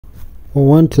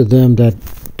Woe unto them that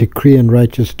decree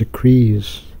unrighteous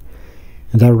decrees,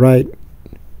 and that write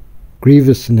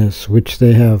grievousness which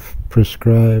they have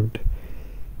prescribed,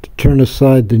 to turn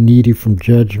aside the needy from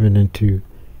judgment, and to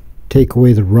take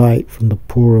away the right from the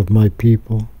poor of my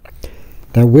people,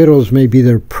 that widows may be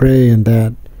their prey, and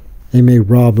that they may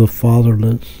rob the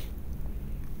fatherless.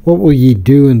 What will ye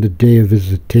do in the day of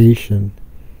visitation,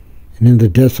 and in the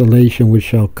desolation which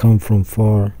shall come from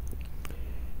far?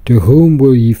 To whom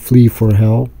will ye flee for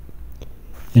help,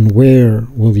 and where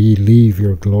will ye leave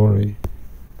your glory?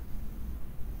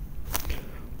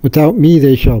 Without me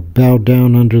they shall bow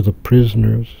down under the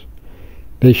prisoners,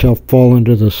 they shall fall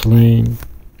under the slain.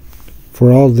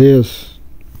 For all this,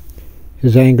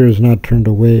 his anger is not turned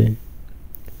away,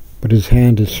 but his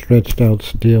hand is stretched out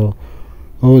still.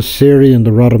 O Assyrian,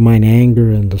 the rod of mine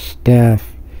anger, and the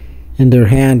staff in their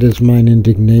hand is mine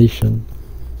indignation.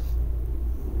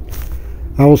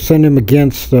 I will send him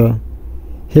against the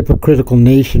hypocritical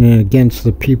nation, and against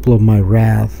the people of my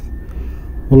wrath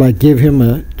will I give him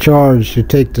a charge to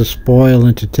take the spoil,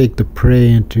 and to take the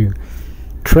prey, and to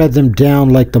tread them down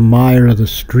like the mire of the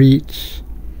streets.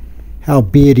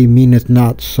 Howbeit he meaneth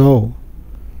not so,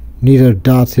 neither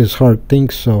doth his heart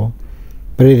think so,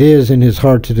 but it is in his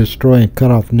heart to destroy and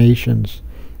cut off nations,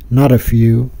 not a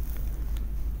few.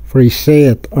 For he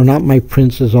saith, Are not my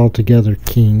princes altogether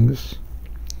kings?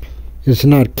 Is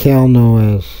not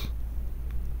Calno as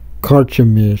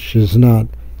Carchemish? Is not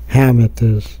Hamath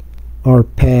as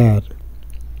Arpad?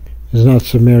 Is not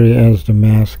Samaria as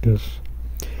Damascus?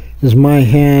 Is my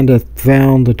hand hath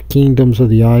found the kingdoms of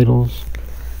the idols,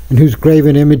 and whose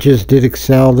graven images did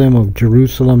excel them, of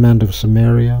Jerusalem and of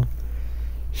Samaria?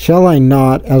 Shall I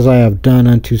not, as I have done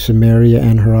unto Samaria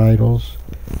and her idols,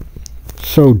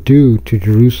 so do to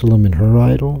Jerusalem and her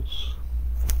idols?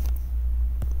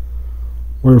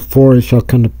 Wherefore it shall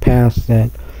come to pass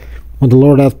that, when the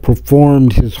Lord hath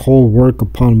performed his whole work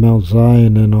upon Mount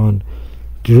Zion and on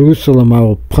Jerusalem, I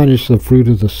will punish the fruit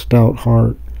of the stout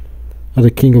heart of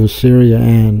the king of Assyria,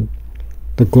 and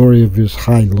the glory of his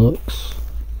high looks.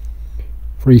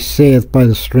 For he saith, By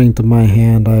the strength of my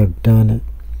hand I have done it,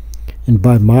 and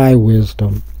by my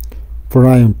wisdom, for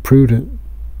I am prudent,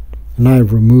 and I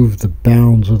have removed the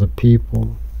bounds of the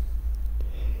people,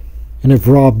 and have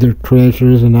robbed their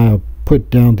treasures, and I have put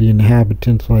down the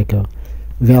inhabitants like a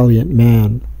valiant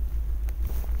man.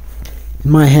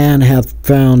 And my hand hath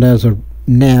found as a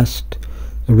nest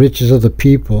the riches of the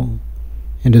people,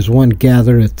 and as one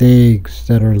gathereth eggs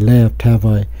that are left, have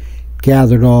I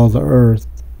gathered all the earth.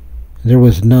 There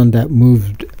was none that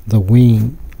moved the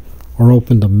wing, or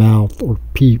opened the mouth, or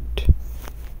peeped.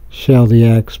 Shall the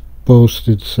axe boast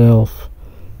itself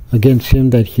against him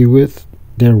that heweth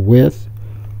therewith?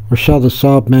 Or shall the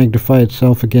saw magnify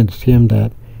itself against him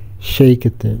that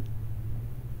shaketh it?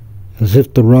 As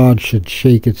if the rod should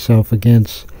shake itself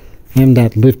against him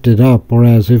that lifted up, or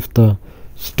as if the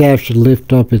staff should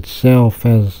lift up itself,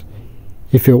 as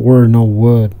if it were no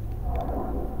wood.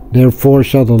 Therefore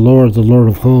shall the Lord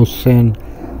of hosts, send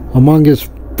among his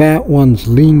fat ones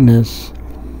leanness,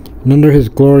 and under his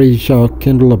glory he shall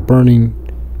kindle a burning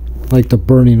like the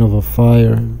burning of a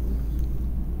fire. And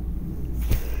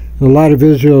the light of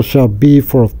Israel shall be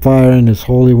for a fire, and his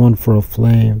Holy One for a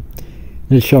flame.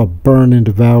 And it shall burn and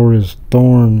devour his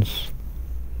thorns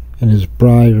and his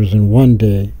briars, and one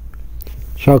day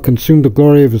shall consume the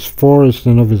glory of his forest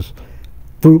and of his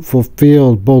fruitful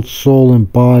field, both soul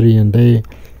and body, and they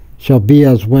shall be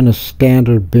as when a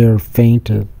standard bearer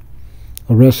fainteth.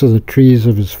 The rest of the trees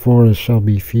of his forest shall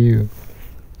be few,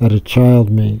 that a child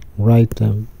may write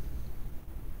them.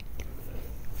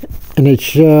 And it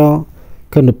shall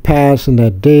come to pass in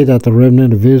that day that the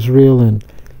remnant of Israel, and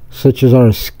such as are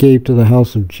escaped of the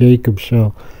house of Jacob,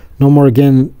 shall no more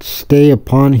again stay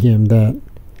upon him that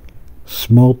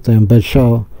smote them, but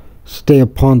shall stay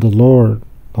upon the Lord,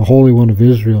 the Holy One of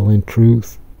Israel, in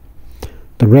truth.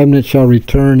 The remnant shall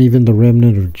return, even the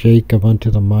remnant of Jacob, unto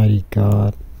the mighty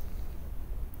God.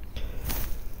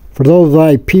 For though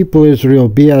thy people Israel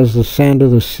be as the sand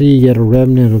of the sea, yet a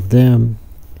remnant of them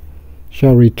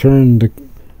shall return. The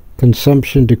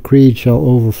consumption decreed shall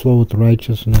overflow with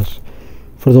righteousness.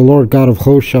 For the Lord God of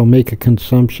hosts shall make a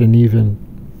consumption even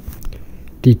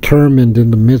determined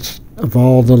in the midst of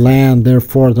all the land.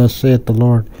 Therefore thus saith the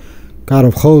Lord God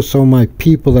of hosts, O my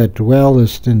people that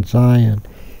dwellest in Zion,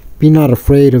 be not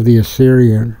afraid of the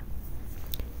Assyrian.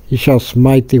 He shall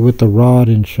smite thee with the rod,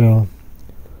 and shall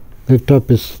lift up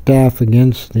his staff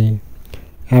against thee,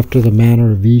 after the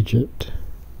manner of Egypt.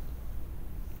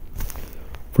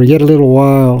 For yet a little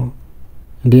while,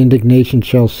 and the indignation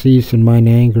shall cease in mine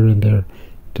anger and their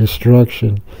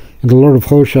destruction. And the Lord of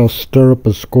hosts shall stir up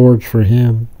a scourge for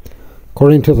him,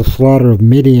 according to the slaughter of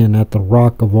Midian at the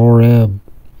rock of Oreb.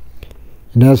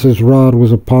 And as his rod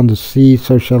was upon the sea,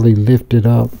 so shall he lift it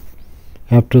up,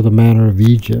 after the manner of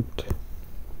Egypt.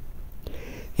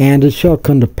 And it shall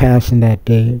come to pass in that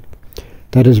day,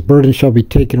 that his burden shall be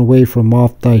taken away from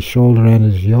off thy shoulder, and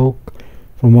his yoke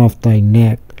from off thy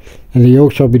neck, and the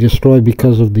yoke shall be destroyed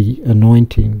because of the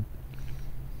anointing.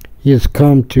 He is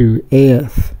come to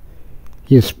heweth,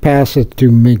 he is passed to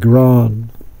Migron,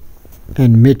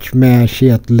 and Michmash he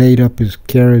hath laid up his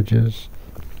carriages.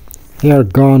 They are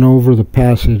gone over the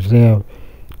passage, they have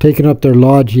taken up their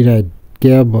lodging at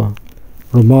Geba.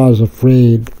 Ramah is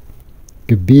afraid,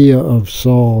 Gibeah of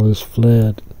Saul is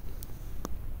fled.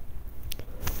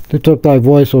 Lift up thy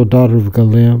voice, O daughter of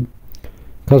Galim,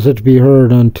 cause it to be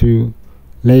heard unto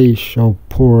Laish, O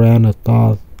poor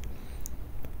Anathoth.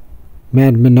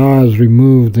 Madmenah is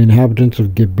removed, the inhabitants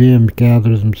of Gebim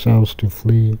gather themselves to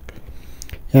flee.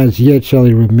 As yet shall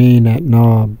he remain at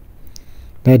Nob.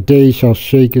 That day he shall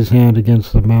shake his hand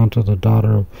against the mount of the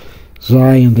daughter of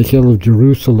Zion, the hill of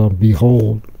Jerusalem.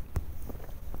 Behold,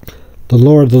 the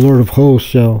Lord of hosts,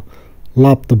 shall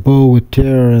lop the bow with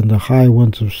terror, and the high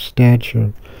ones of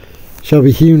stature shall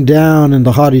be hewn down, and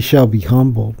the haughty shall be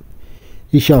humbled.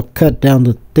 He shall cut down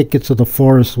the thickets of the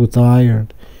forest with iron,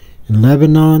 and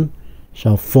Lebanon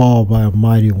shall fall by a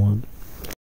mighty one.